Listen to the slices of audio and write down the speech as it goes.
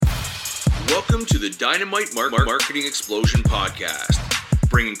Welcome to the Dynamite Marketing Explosion podcast,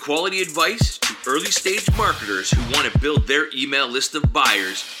 bringing quality advice to early stage marketers who want to build their email list of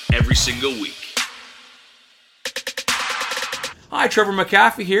buyers every single week. Hi, Trevor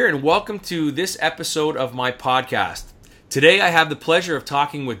McAfee here, and welcome to this episode of my podcast. Today I have the pleasure of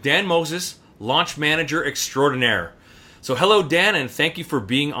talking with Dan Moses, Launch Manager Extraordinaire. So hello, Dan, and thank you for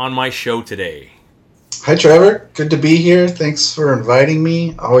being on my show today. Hi, Trevor. Good to be here. Thanks for inviting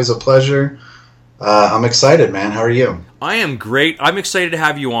me. Always a pleasure. I'm excited, man. How are you? I am great. I'm excited to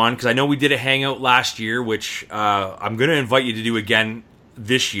have you on because I know we did a hangout last year, which I'm going to invite you to do again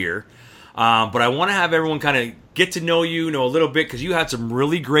this year. But I want to have everyone kind of get to know you, know a little bit, because you had some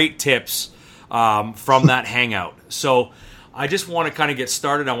really great tips from that hangout. So I just want to kind of get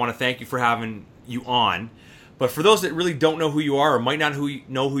started. I want to thank you for having you on. But for those that really don't know who you are or might not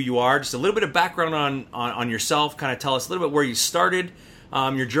know who you are, just a little bit of background on yourself, kind of tell us a little bit where you started,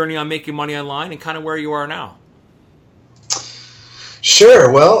 your journey on making money online, and kind of where you are now.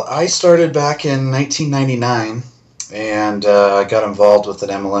 Sure. Well, I started back in 1999, and I got involved with an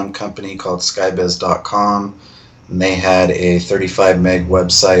MLM company called Skybiz.com, and they had a 35 meg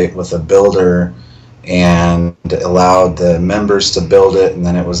website with a builder and allowed the members to build it, and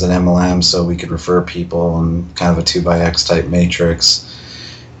then it was an MLM so we could refer people and kind of a 2x type matrix.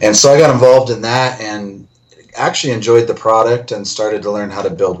 And so I got involved in that and actually enjoyed the product and started to learn how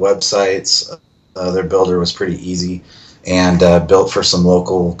to build websites. Their builder was pretty easy, and built for some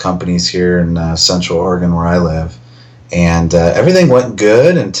local companies here in Central Oregon where I live. And everything went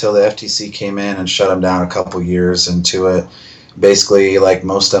good until the FTC came in and shut them down a couple years into it. Basically, like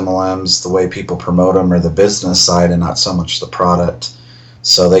most MLMs, the way people promote them are the business side and not so much the product.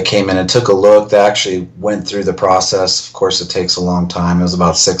 So they came in and took a look. They actually went through the process. Of course, it takes a long time. It was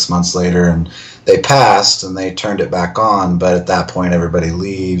about 6 months later, and they passed and they turned it back on. But at that point, everybody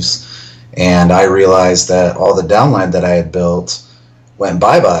leaves. And I realized that all the downline that I had built went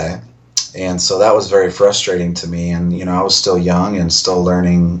bye-bye. And so that was very frustrating to me. And, you know, I was still young and still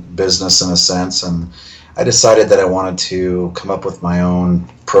learning business in a sense. And I decided that I wanted to come up with my own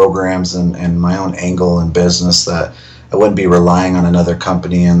programs and my own angle in business, that I wouldn't be relying on another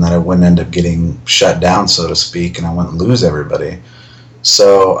company and that I wouldn't end up getting shut down, so to speak, and I wouldn't lose everybody.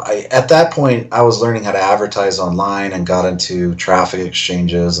 So at that point, I was learning how to advertise online and got into traffic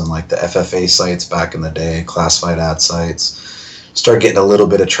exchanges and like the FFA sites back in the day, classified ad sites. Started getting a little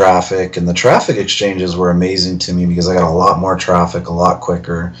bit of traffic, and the traffic exchanges were amazing to me because I got a lot more traffic a lot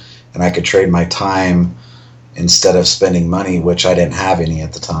quicker, and I could trade my time instead of spending money, which I didn't have any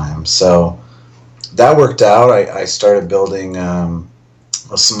at the time. So that worked out. I started building a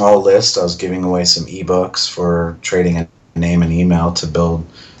small list. I was giving away some ebooks for trading a name and email to build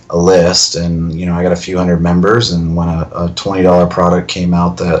a list. And, you know, I got a few hundred members, and when a $20 product came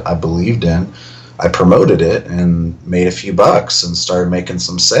out that I believed in, I promoted it and made a few bucks and started making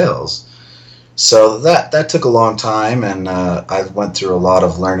some sales. So that took a long time, and I went through a lot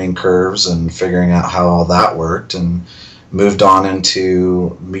of learning curves and figuring out how all that worked, and moved on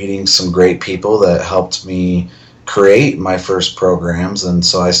into meeting some great people that helped me create my first programs. And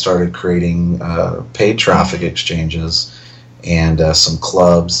so I started creating paid traffic exchanges and some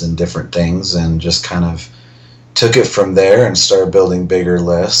clubs and different things, and just kind of took it from there and started building bigger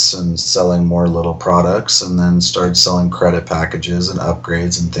lists and selling more little products, and then started selling credit packages and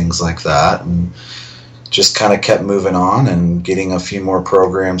upgrades and things like that, and just kind of kept moving on and getting a few more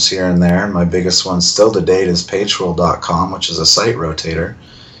programs here and there. My biggest one still to date is PageSwirl.com, which is a site rotator,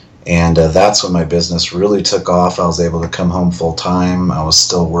 and that's when my business really took off. I was able to come home full time. I was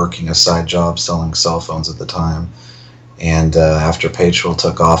still working a side job selling cell phones at the time. And after PageSwirl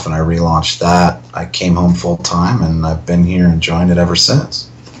took off and I relaunched that, I came home full time, and I've been here enjoying it ever since.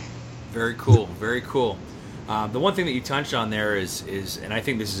 Very cool, very cool. The one thing that you touched on there is, and I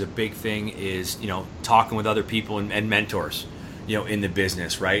think this is a big thing, is, you know, talking with other people and mentors, you know, in the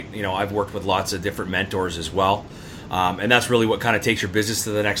business, right? You know, I've worked with lots of different mentors as well, and that's really what kind of takes your business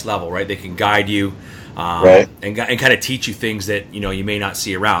to the next level, right? They can guide you, right, and kind of teach you things that, you know, you may not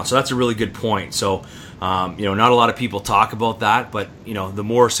see around. So that's a really good point. So. You know, not a lot of people talk about that, but, you know, the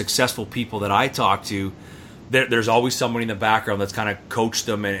more successful people that I talk to, there's always somebody in the background that's kind of coached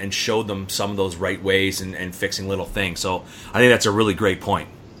them and showed them some of those right ways and fixing little things. So I think that's a really great point.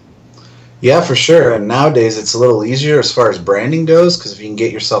 Yeah, for sure. And nowadays it's a little easier as far as branding goes, because if you can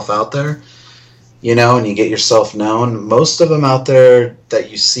get yourself out there, you know, and you get yourself known, most of them out there that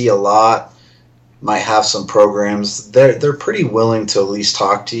you see a lot might have some programs. They're pretty willing to at least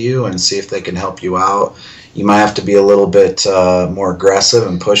talk to you and see if they can help you out. You might have to be a little bit more aggressive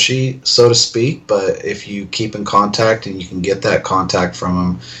and pushy, so to speak, but if you keep in contact and you can get that contact from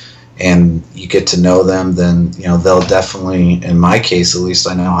them and you get to know them, then they'll definitely, in my case at least,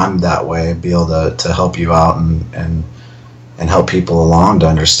 I know I'm that way, be able to help you out and help people along to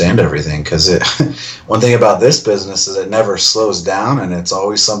understand everything. Because one thing about this business is it never slows down, and it's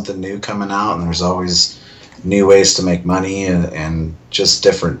always something new coming out, and there's always new ways to make money, and just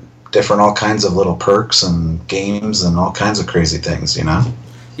different all kinds of little perks and games and all kinds of crazy things.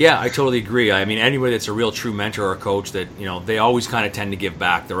 Yeah, I totally agree. I mean, anybody that's a real true mentor or coach, that they always kind of tend to give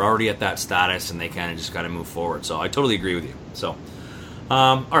back. They're already at that status, and they kind of just got to move forward. So I totally agree with you. So,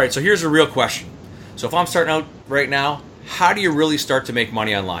 all right. So here's a real question. So if I'm starting out right now, how do you really start to make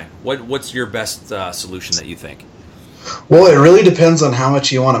money online? What's your best solution that you think? Well, it really depends on how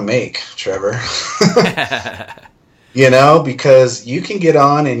much you want to make, Trevor. Because you can get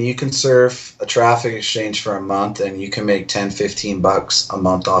on and you can surf a traffic exchange for a month, and you can make $10-15 a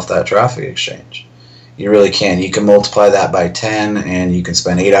month off that traffic exchange. You really can. You can multiply that by 10, and you can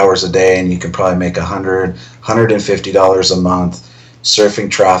spend 8 hours a day, and you can probably make $150 a month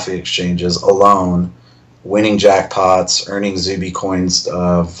surfing traffic exchanges alone, winning jackpots, earning Zuby coins,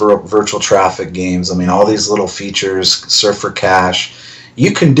 virtual traffic games. I mean, all these little features, surf for cash.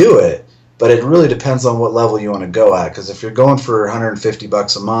 You can do it. But it really depends on what level you want to go at. Because if you're going for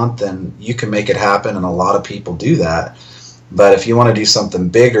 $150 a month, then you can make it happen, and a lot of people do that. But if you want to do something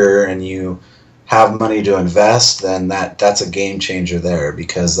bigger and you have money to invest, then that's a game changer there.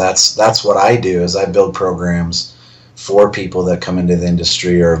 Because that's what I do, is I build programs for people that come into the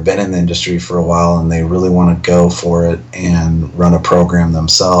industry or have been in the industry for a while, and they really want to go for it and run a program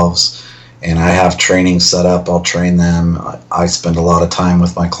themselves. And I have training set up. I'll train them. I spend a lot of time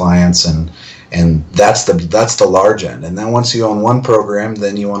with my clients, and that's the large end. And then once you own one program,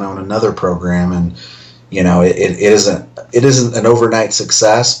 then you want to own another program. And it isn't an overnight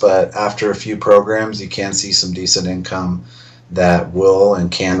success, but after a few programs, you can see some decent income that will and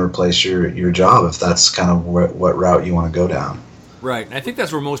can replace your job, if that's kind of what route you want to go down. Right. And I think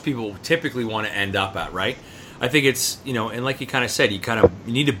that's where most people typically want to end up at, right? I think it's, and like you kind of said, you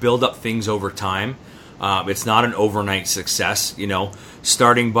need to build up things over time. It's not an overnight success,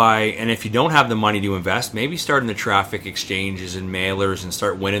 starting by, and if you don't have the money to invest, maybe start in the traffic exchanges and mailers and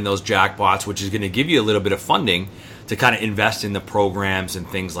start winning those jackpots, which is going to give you a little bit of funding to kind of invest in the programs and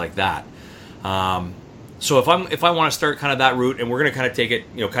things like that. So if I want to start kind of that route, and we're going to kind of take it,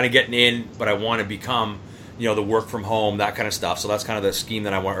 kind of getting in, but I want to become, the work from home, that kind of stuff. So that's kind of the scheme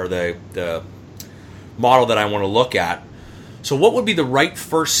that I want, or the model that I want to look at. So what would be the right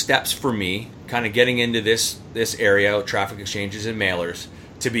first steps for me, kind of getting into this area, traffic exchanges and mailers,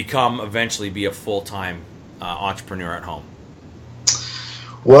 to eventually be a full-time entrepreneur at home?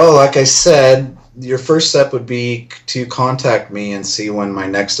 Well, like I said, your first step would be to contact me and see when my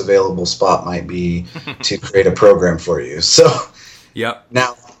next available spot might be to create a program for you. So, yep.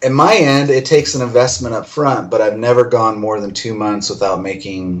 Now, in my end, it takes an investment up front, but I've never gone more than 2 months without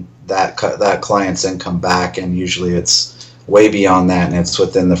making that client's income back, and usually it's way beyond that, and it's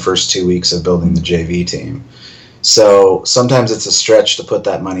within the first 2 weeks of building the JV team. So sometimes it's a stretch to put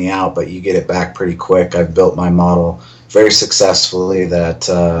that money out, but you get it back pretty quick. I've built my model very successfully that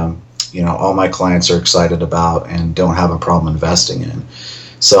all my clients are excited about and don't have a problem investing in.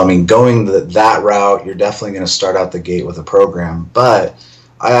 So I mean, going that route, you're definitely going to start out the gate with a program, but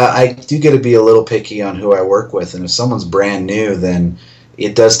I do get to be a little picky on who I work with, and if someone's brand new, then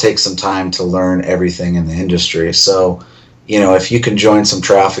it does take some time to learn everything in the industry. So, if you can join some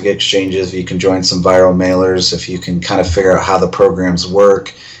traffic exchanges, if you can join some viral mailers, if you can kind of figure out how the programs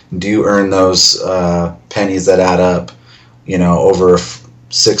work, do earn those pennies that add up, over a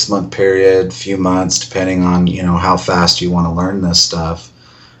 6-month period, few months, depending on, how fast you want to learn this stuff,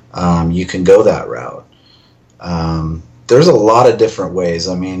 you can go that route. There's a lot of different ways.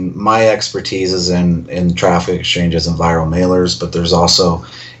 I mean, my expertise is in traffic exchanges and viral mailers, but there's also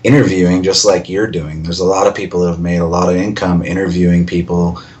interviewing, just like you're doing. There's a lot of people that have made a lot of income interviewing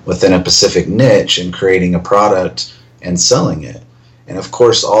people within a specific niche and creating a product and selling it. And of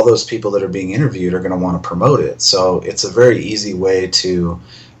course, all those people that are being interviewed are going to want to promote it. So it's a very easy way to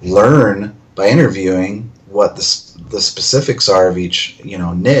learn by interviewing what the specifics are of each,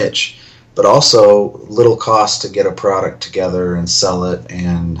 niche, but also little cost to get a product together and sell it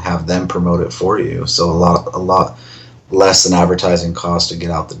and have them promote it for you. So a lot less than advertising cost to get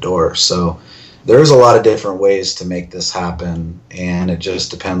out the door. So there's a lot of different ways to make this happen, and it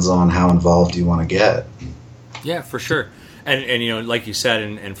just depends on how involved you want to get. Yeah, for sure. And like you said,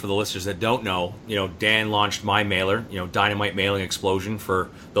 and for the listeners that don't know, Dan launched my mailer, Dynamite Mailing Explosion, for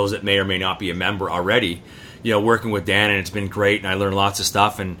those that may or may not be a member already. Working with Dan, and it's been great, and I learned lots of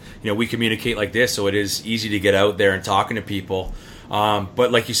stuff, and we communicate like this, so it is easy to get out there and talking to people.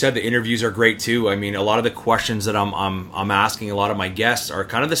 But like you said, the interviews are great too. I mean, a lot of the questions that I'm asking a lot of my guests are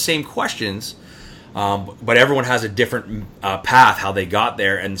kind of the same questions, but everyone has a different path how they got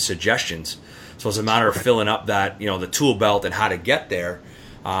there and suggestions. So it's a matter of filling up that, the tool belt and how to get there.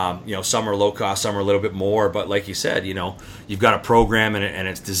 Some are low cost, some are a little bit more, but like you said, you've got a program and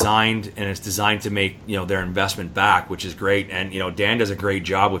it's designed to make, their investment back, which is great. And, Dan does a great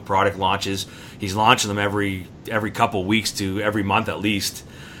job with product launches. He's launching them every couple weeks to every month at least.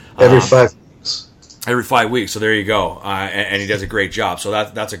 Every 5 weeks. Every 5 weeks. So there you go. And he does a great job. So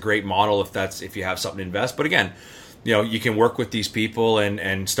that's a great model if you have something to invest. But again, you can work with these people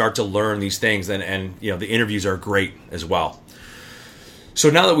and start to learn these things. And the interviews are great as well. So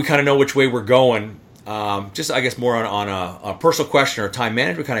now that we kind of know which way we're going, just I guess more on a personal question or a time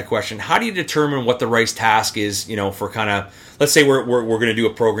management kind of question, how do you determine what the right task is, for kind of, let's say we're going to do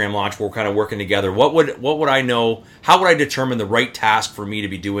a program launch, we're kind of working together. What would I know, how would I determine the right task for me to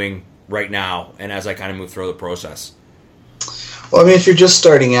be doing right now and as I kind of move through the process? Well, I mean, if you're just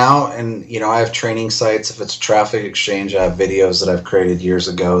starting out and, I have training sites, if it's Traffic Exchange, I have videos that I've created years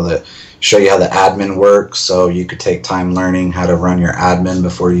ago that show you how the admin works, so you could take time learning how to run your admin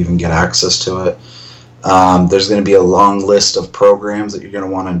before you even get access to it. There's going to be a long list of programs that you're going to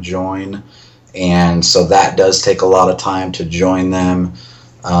want to join, and so that does take a lot of time to join them.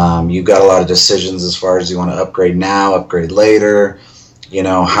 You've got a lot of decisions as far as you want to upgrade now, upgrade later,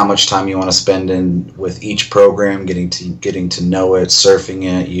 how much time you want to spend in with each program, getting to know it, surfing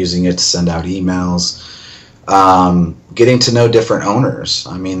it, using it to send out emails, getting to know different owners.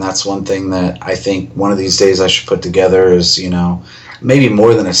 I mean, that's one thing that I think one of these days I should put together is, maybe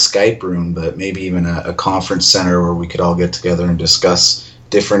more than a Skype room, but maybe even a conference center where we could all get together and discuss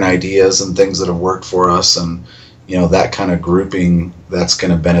different ideas and things that have worked for us, and that kind of grouping that's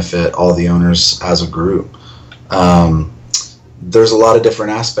going to benefit all the owners as a group. There's a lot of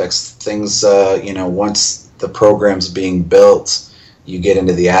different aspects. Things, once the program's being built, you get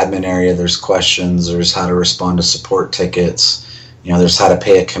into the admin area, there's questions, there's how to respond to support tickets, there's how to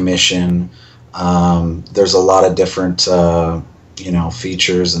pay a commission. There's a lot of different,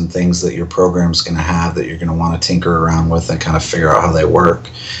 features and things that your program's going to have that you're going to want to tinker around with and kind of figure out how they work.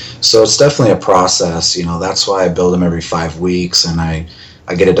 So it's definitely a process. That's why I build them every 5 weeks, and I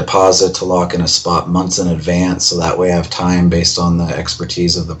get a deposit to lock in a spot months in advance, so that way I have time based on the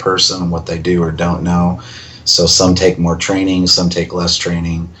expertise of the person and what they do or don't know. So some take more training, some take less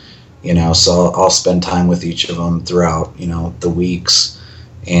training, so I'll spend time with each of them throughout, the weeks.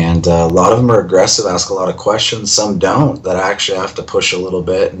 And a lot of them are aggressive, ask a lot of questions. Some don't, that I actually have to push a little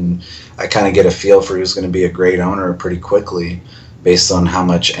bit, and I kind of get a feel for who's going to be a great owner pretty quickly based on how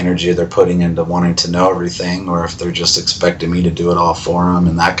much energy they're putting into wanting to know everything, or if they're just expecting me to do it all for them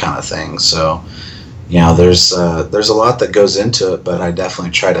and that kind of thing. So, there's a lot that goes into it, but I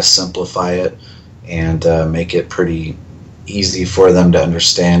definitely try to simplify it and make it pretty easy for them to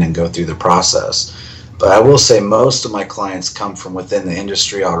understand and go through the process. But I will say most of my clients come from within the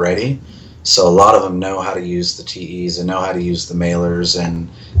industry already, so a lot of them know how to use the TEs and know how to use the mailers, and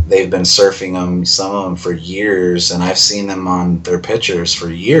they've been surfing them, some of them for years, and I've seen them on their pictures for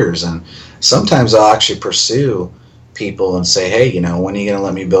years. And sometimes I'll actually pursue people and say, hey, when are you going to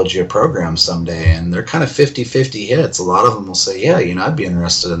let me build you a program someday? And they're kind of 50-50 hits. A lot of them will say, yeah, I'd be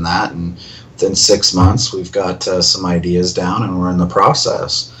interested in that. And within 6 months, we've got some ideas down and we're in the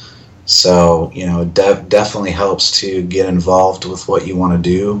process. So, it definitely helps to get involved with what you want to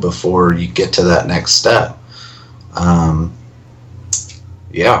do before you get to that next step.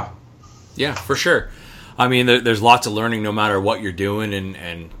 Yeah. Yeah, for sure. I mean, there's lots of learning no matter what you're doing.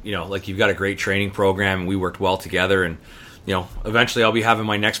 And like you've got a great training program, and we worked well together. And, eventually I'll be having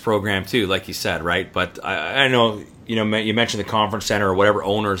my next program too, like you said, right? But I know, you mentioned the conference center or whatever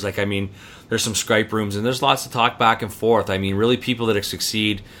owners. Like, I mean, there's some Skype rooms and there's lots to talk back and forth. I mean, really people that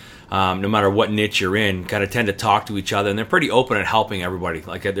succeed, no matter what niche you're in, kind of tend to talk to each other, and they're pretty open at helping everybody.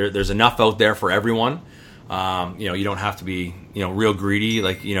 Like there's enough out there for everyone. You don't have to be, real greedy.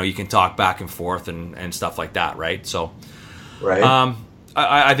 Like, you can talk back and forth and stuff like that. Right. So, right.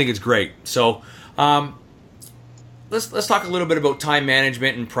 I think it's great. So, let's talk a little bit about time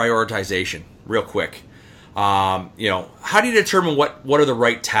management and prioritization real quick. How do you determine what are the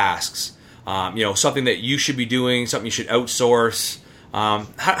right tasks? Something that you should be doing, something you should outsource.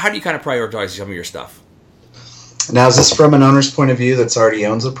 How do you kind of prioritize some of your stuff? Now, is this from an owner's point of view that's already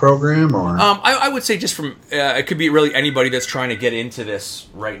owns a program, or? I would say just from it could be really anybody that's trying to get into this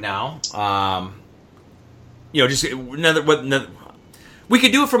right now. Just we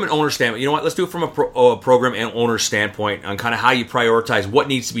could do it from an owner standpoint. You know what? Let's do it from a program and owner standpoint on kind of how you prioritize what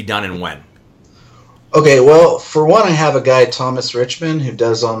needs to be done and when. Okay, well, for one, I have a guy, Thomas Richmond, who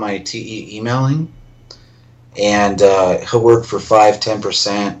does all my TE emailing, and he'll work for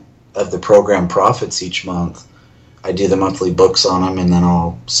 5-10% of the program profits each month. I do the monthly books on him, and then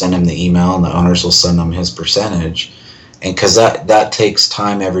I'll send him the email, and the owners will send him his percentage. And because that takes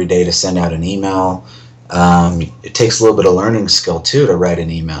time every day to send out an email, it takes a little bit of learning skill too to write an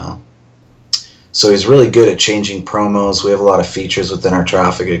email. So he's really good at changing promos. We have a lot of features within our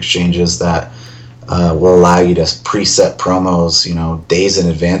traffic exchanges that will allow you to preset promos, days in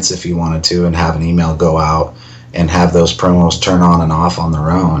advance if you wanted to, and have an email go out and have those promos turn on and off on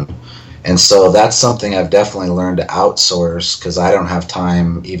their own. And so that's something I've definitely learned to outsource because I don't have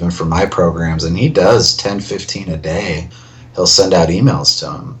time even for my programs. And he does 10, 15 a day. He'll send out emails to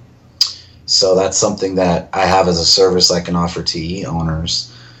them. So that's something that I have as a service I can offer TE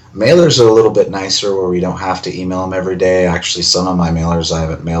owners. Mailers are a little bit nicer where we don't have to email them every day. Actually, some of my mailers I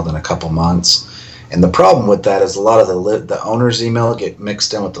haven't mailed in a couple months. And the problem with that is a lot of the owner's email get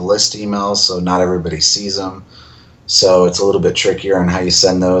mixed in with the list emails, so not everybody sees them. So it's a little bit trickier on how you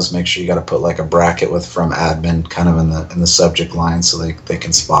send those. Make sure you got to put like a bracket with from admin kind of in the subject line so they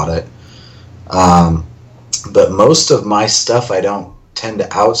can spot it. But most of my stuff I don't tend to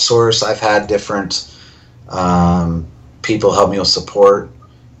outsource. I've had different people help me with support.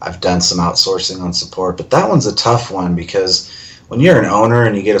 I've done some outsourcing on support, but that one's a tough one because when you're an owner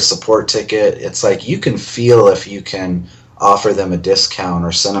and you get a support ticket, it's like you can feel if you can offer them a discount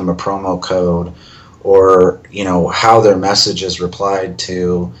or send them a promo code, or how their message is replied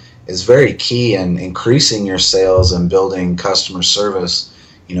to is very key in increasing your sales and building customer service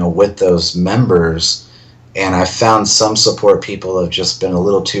with those members. And I've found some support people have just been a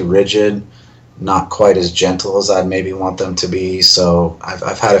little too rigid, not quite as gentle as I'd maybe want them to be. So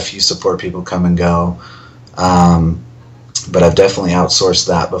I've had a few support people come and go, but I've definitely outsourced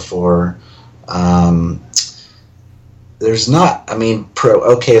that before. There's not,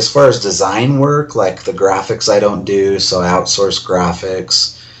 as far as design work, like the graphics I don't do, so I outsource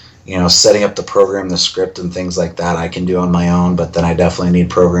graphics. Setting up the program, the script, and things like that I can do on my own, but then I definitely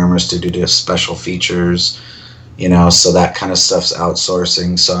need programmers to do special features, so that kind of stuff's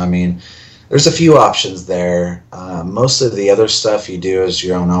outsourcing. So, there's a few options there. Most of the other stuff you do as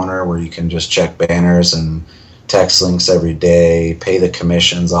your own owner, where you can just check banners and text links every day, pay the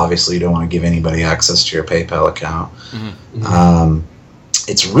commissions. Obviously, you don't want to give anybody access to your PayPal account. Mm-hmm.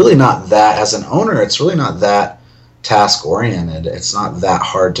 It's really not that, as an owner, it's really not that task oriented. It's not that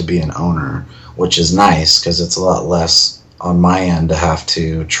hard to be an owner, which is nice because it's a lot less on my end to have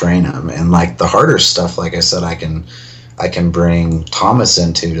to train them. And like the harder stuff, like I said, I can bring Thomas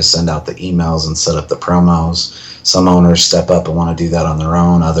into to send out the emails and set up the promos. Some owners step up and want to do that on their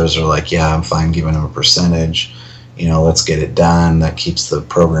own. Others are like, yeah, I'm fine giving them a percentage. Let's get it done. That keeps the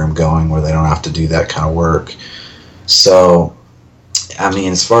program going where they don't have to do that kind of work. So,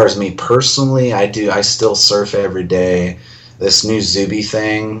 as far as me personally, I still surf every day. This new Zuby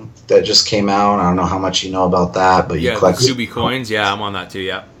thing that just came out, I don't know how much you know about that, but you collect Zuby coins. Yeah, I'm on that too.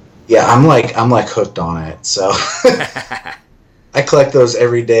 Yeah. Yeah, I'm like hooked on it. So I collect those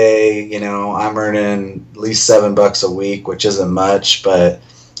every day. I'm earning at least $7 a week, which isn't much, but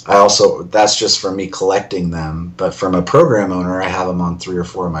that's just for me collecting them. But from a program owner, I have them on 3 or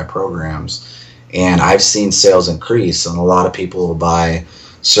 4 of my programs. And I've seen sales increase, and a lot of people will buy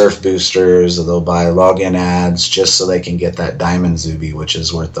surf boosters, or they'll buy login ads just so they can get that diamond Zuby, which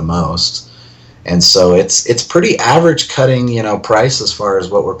is worth the most. And so it's pretty average cutting, price as far as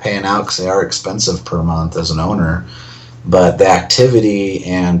what we're paying out, because they are expensive per month as an owner. But the activity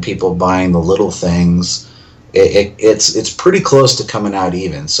and people buying the little things, it's pretty close to coming out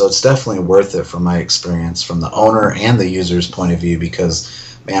even. So it's definitely worth it from my experience, from the owner and the user's point of view, because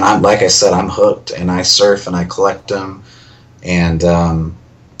man, like I said, I'm hooked, and I surf and I collect them, and I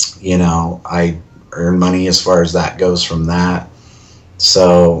earn money as far as that goes from that.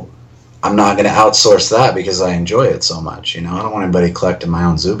 So I'm not going to outsource that because I enjoy it so much. I don't want anybody collecting my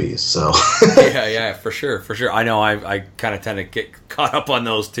own Zubies. So yeah, for sure. I know I kind of tend to get caught up on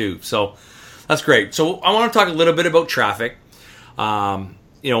those too. So that's great. So I want to talk a little bit about traffic. I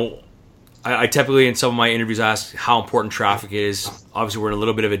typically in some of my interviews ask how important traffic is. Obviously, we're in a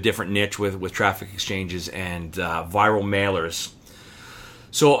little bit of a different niche with traffic exchanges and viral mailers.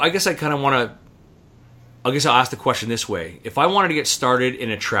 So I guess I'll ask the question this way. If I wanted to get started in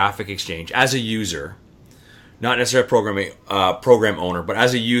a traffic exchange as a user, not necessarily a program owner, but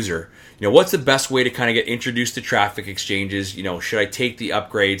as a user, what's the best way to kind of get introduced to traffic exchanges? Should I take the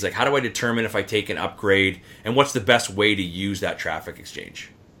upgrades? Like, how do I determine if I take an upgrade? And what's the best way to use that traffic exchange?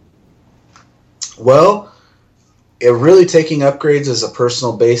 Well, really taking upgrades is a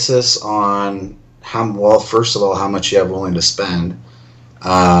personal basis on well, first of all, how much you have willing to spend.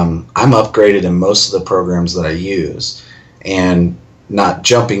 I'm upgraded in most of the programs that I use, and not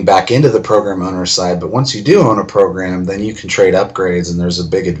jumping back into the program owner side, but once you do own a program, then you can trade upgrades, and there's a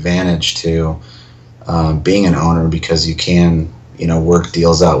big advantage to being an owner, because you can, work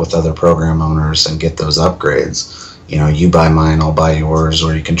deals out with other program owners and get those upgrades. You buy mine, I'll buy yours,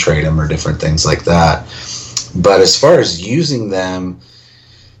 or you can trade them, or different things like that. But as far as using them,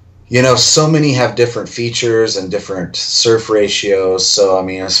 so many have different features and different surf ratios. So, I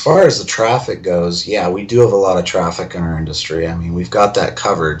mean, as far as the traffic goes, yeah, we do have a lot of traffic in our industry. I mean, we've got that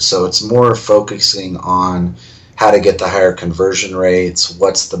covered. So it's more focusing on how to get the higher conversion rates,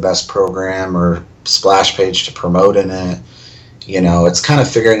 what's the best program or splash page to promote in it. It's kind of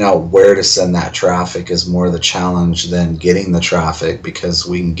figuring out where to send that traffic is more the challenge than getting the traffic, because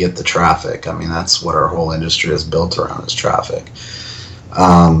we can get the traffic. I mean, that's what our whole industry is built around, is traffic.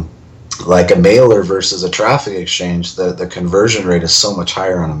 Like a mailer versus a traffic exchange, the conversion rate is so much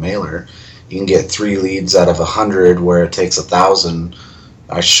higher on a mailer. You can get 3 leads out of 100, where it takes 1,000.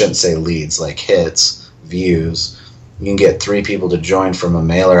 I shouldn't say leads, like hits, views. You can get 3 people to join from a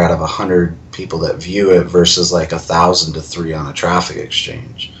mailer out of 100 people that view it, versus like 1,000 to 3 on a traffic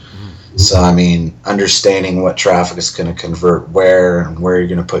exchange. Mm-hmm. So, I mean, understanding what traffic is going to convert where, and where you're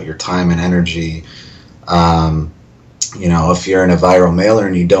going to put your time and energy. If you're in a viral mailer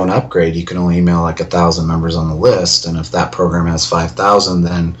and you don't upgrade, you can only email like 1,000 members on the list. And if that program has 5,000,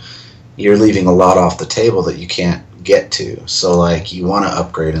 then you're leaving a lot off the table that you can't get to. So like, you want to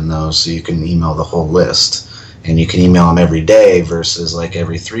upgrade in those so you can email the whole list, and you can email them every day versus like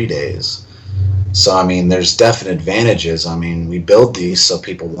every 3 days. So, I mean, there's definite advantages. I mean, we build these so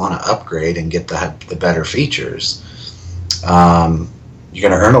people want to upgrade and get the better features. You're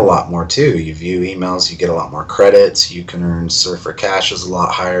going to earn a lot more too. You view emails, you get a lot more credits. You can earn Surfer Cash is a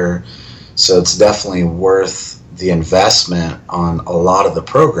lot higher. So it's definitely worth the investment on a lot of the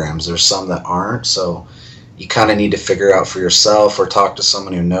programs. There's some that aren't. So you kind of need to figure out for yourself, or talk to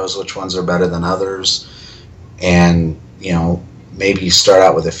someone who knows which ones are better than others. And, maybe you start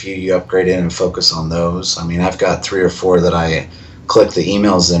out with a few you upgrade in and focus on those. I mean, I've got 3 or 4 that I click the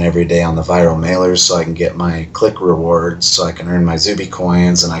emails in every day on the viral mailers, so I can get my click rewards, so I can earn my Zuby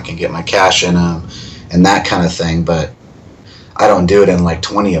coins, and I can get my cash in them and that kind of thing. But I don't do it in like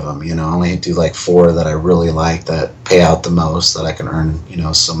 20 of them. I only do like 4 that I really like, that pay out the most, that I can earn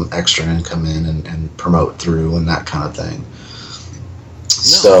some extra income in and promote through, and that kind of thing. No,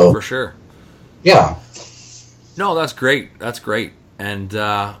 so for sure. Yeah. No, that's great. That's great. And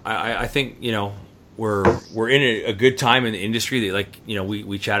I think, we're in a good time in the industry. That, like,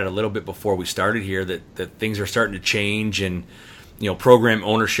 we chatted a little bit before we started here, that things are starting to change, and program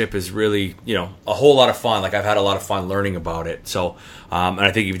ownership is really a whole lot of fun. Like, I've had a lot of fun learning about it. So and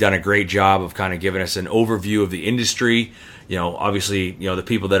I think you've done a great job of kind of giving us an overview of the industry. Obviously, the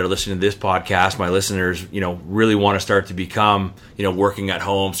people that are listening to this podcast, my listeners, really want to start to become, working at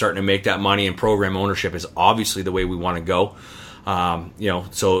home, starting to make that money, and program ownership is obviously the way we want to go.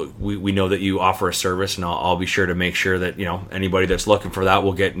 So we know that you offer a service, and I'll be sure to make sure that, anybody that's looking for that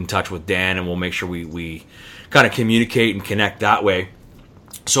will get in touch with Dan, and we'll make sure we kind of communicate and connect that way.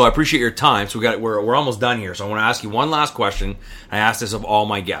 So I appreciate your time. So we're almost done here. So I want to ask you one last question. I ask this of all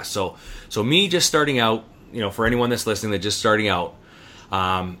my guests. So me just starting out, for anyone that's listening that's just starting out,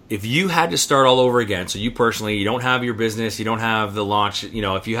 if you had to start all over again, so you personally, you don't have your business, you don't have the launch,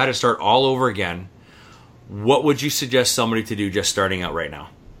 if you had to start all over again, what would you suggest somebody to do just starting out right now?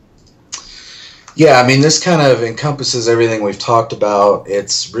 Yeah, I mean, this kind of encompasses everything we've talked about.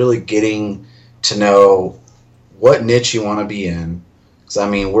 It's really getting to know what niche you want to be in. Because, I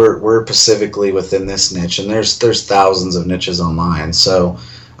mean, we're specifically within this niche, and there's thousands of niches online. So,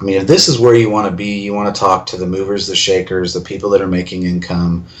 I mean, if this is where you want to be, you want to talk to the movers, the shakers, the people that are making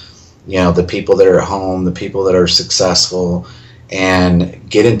income, the people that are at home, the people that are successful, and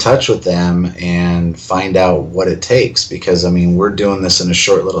get in touch with them and find out what it takes. Because, I mean, we're doing this in a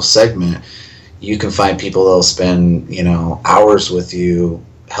short little segment. You can find people that'll spend, hours with you,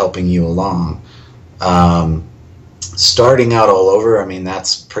 helping you along. Starting out all over, I mean,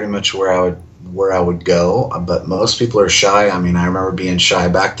 that's pretty much where I would go. But most people are shy. I mean, I remember being shy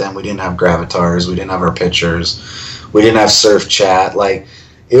back then. We didn't have Gravitars. We didn't have our pictures. We didn't have Surf Chat. Like,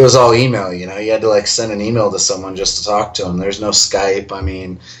 it was all email, You had to, like, send an email to someone just to talk to them. There's no Skype. I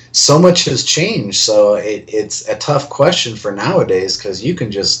mean, so much has changed. So it's a tough question for nowadays, because you can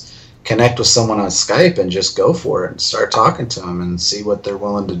just connect with someone on Skype and just go for it and start talking to them and see what they're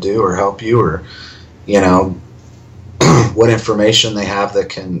willing to do or help you, or, what information they have that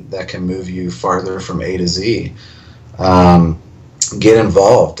can move you farther from A to Z. Get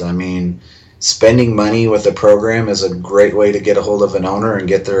involved. I mean, spending money with a program is a great way to get a hold of an owner and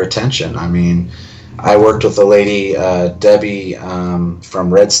get their attention. I mean, I worked with a lady, Debbie,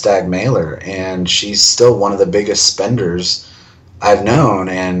 from Red Stag Mailer, and she's still one of the biggest spenders I've known.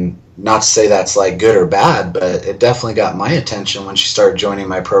 And not to say that's like good or bad, but it definitely got my attention when she started joining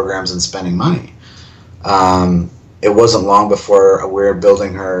my programs and spending money. It wasn't long before we were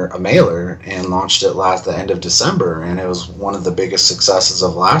building her a mailer and launched it the end of December, and it was one of the biggest successes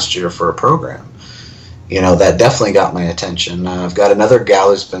of last year for a program. You know, that definitely got my attention. I've got another gal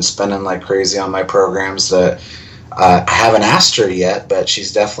who's been spending like crazy on my programs that I haven't asked her yet, but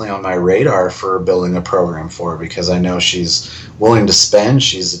she's definitely on my radar for building a program for her, because I know she's willing to spend,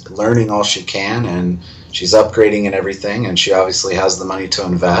 she's learning all she can, and she's upgrading and everything, and she obviously has the money to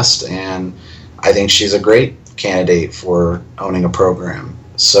invest, and I think she's a great candidate for owning a program.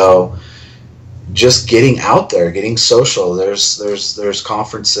 So just getting out there, getting social. There's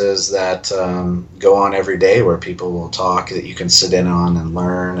conferences that go on every day where people will talk, that you can sit in on and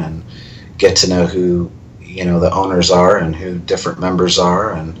learn and get to know who, you know, the owners are and who different members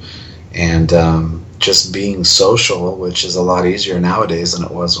are, and just being social, which is a lot easier nowadays than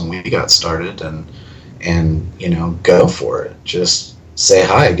it was when we got started, and you know, go for it. Just say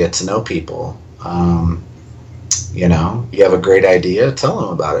hi, get to know people. You know, you have a great idea, tell them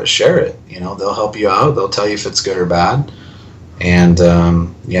about it, share it. You know, they'll help you out, they'll tell you if it's good or bad, and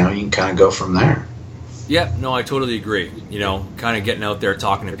you know, you can kind of go from there. Yeah, no, I totally agree. You know, kind of getting out there,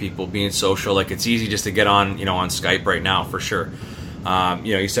 talking to people, being social. Like, it's easy just to get on, you know, on Skype right now, for sure. You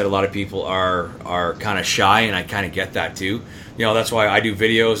know, you said a lot of people are kind of shy, and I kind of get that too. You know, that's why I do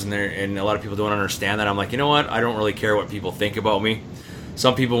videos, and a lot of people don't understand that. I'm like, you know what? I don't really care what people think about me.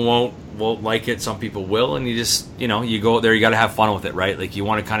 Some people won't like it, some people will, and you just, you know, you go out there, you got to have fun with it, right? Like, you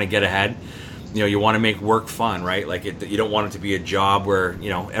want to kind of get ahead. You know, you want to make work fun, right? Like, you don't want it to be a job where, you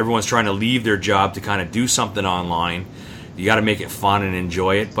know, everyone's trying to leave their job to kind of do something online. You got to make it fun and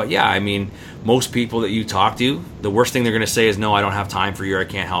enjoy it. But yeah, I mean, most people that you talk to, the worst thing they're going to say is, no, I don't have time for you, or I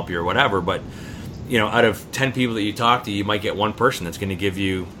can't help you, or whatever. But, you know, out of 10 people that you talk to, you might get one person that's going to give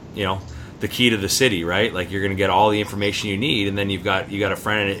you, you know, the key to the city, right? Like, you're going to get all the information you need, and then you got a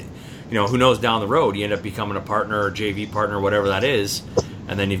friend, and, you know, who knows, down the road you end up becoming a partner or JV partner, whatever that is,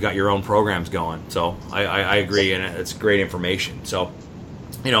 and then you've got your own programs going. So I agree, and it's great information. So,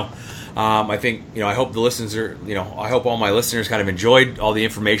 you know, I think, you know, I hope the listeners are, you know, I hope all my listeners kind of enjoyed all the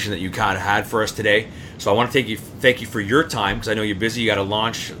information that you kind of had for us today. So I want to thank you for your time, because I know you're busy. You got a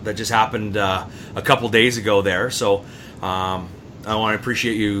launch that just happened a couple days ago there. So I want to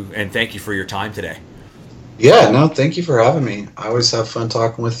appreciate you and thank you for your time today. Yeah, no, thank you for having me. I always have fun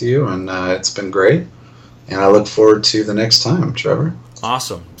talking with you, and it's been great. And I look forward to the next time, Trevor.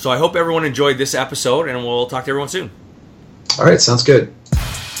 Awesome. So I hope everyone enjoyed this episode, and we'll talk to everyone soon. All right, sounds good.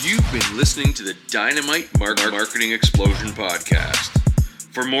 You've been listening to the Dynamite Marketing Explosion podcast.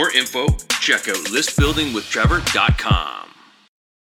 For more info, check out listbuildingwithtrevor.com.